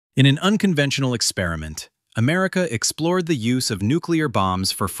In an unconventional experiment, America explored the use of nuclear bombs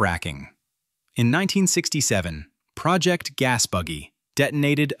for fracking. In 1967, Project Gasbuggy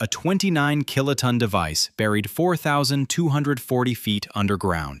detonated a 29-kiloton device buried 4,240 feet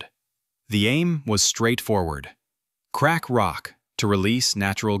underground. The aim was straightforward: crack rock to release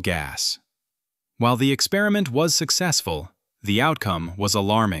natural gas. While the experiment was successful, the outcome was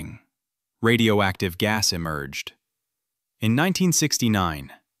alarming. Radioactive gas emerged. In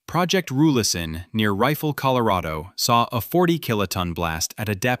 1969, Project Rulison near Rifle, Colorado saw a 40-kiloton blast at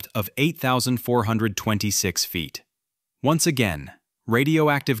a depth of 8,426 feet. Once again,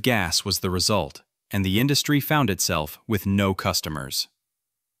 radioactive gas was the result, and the industry found itself with no customers.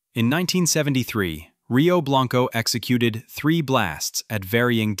 In 1973, Rio Blanco executed 3 blasts at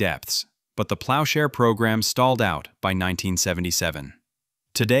varying depths, but the Plowshare program stalled out by 1977.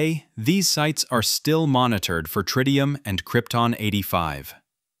 Today, these sites are still monitored for tritium and krypton-85.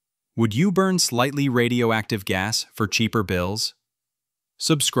 Would you burn slightly radioactive gas for cheaper bills?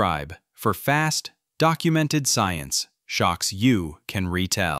 Subscribe for fast, documented science shocks you can retell.